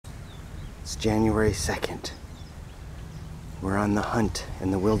It's January 2nd. We're on the hunt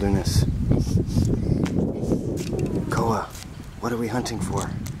in the wilderness. Koa, what are we hunting for?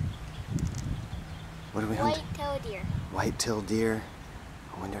 What are we hunting? White-tailed deer. White-tailed deer.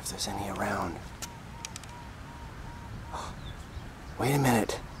 I wonder if there's any around. Oh, wait a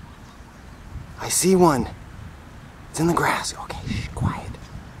minute. I see one. It's in the grass. Okay, shh, quiet.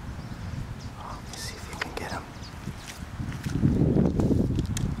 Oh, let me see if you can get him.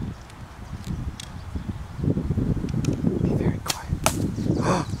 Be very quiet.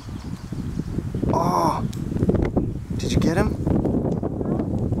 Oh! Did you get him?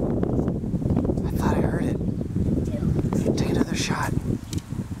 I thought I heard it. Take another shot.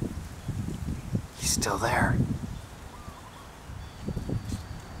 He's still there.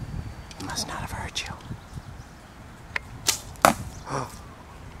 He must not have heard you. Oh,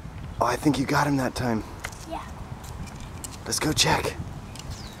 I think you got him that time. Yeah. Let's go check.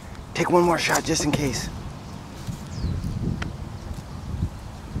 Take one more shot just in case.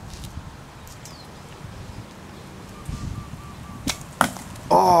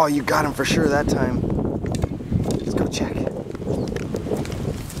 Oh, you got him for sure that time. Let's go check.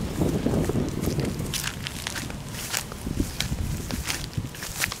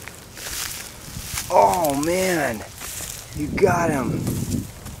 Oh man, you got him.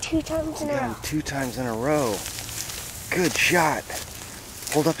 2 times in a row. 2 times in a row. Good shot.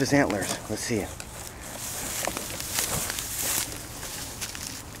 Hold up his antlers. Let's see it.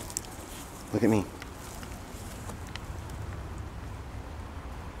 Look at me.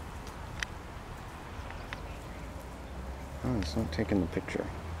 Oh, it's not taking the picture.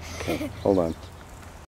 Okay, hold on.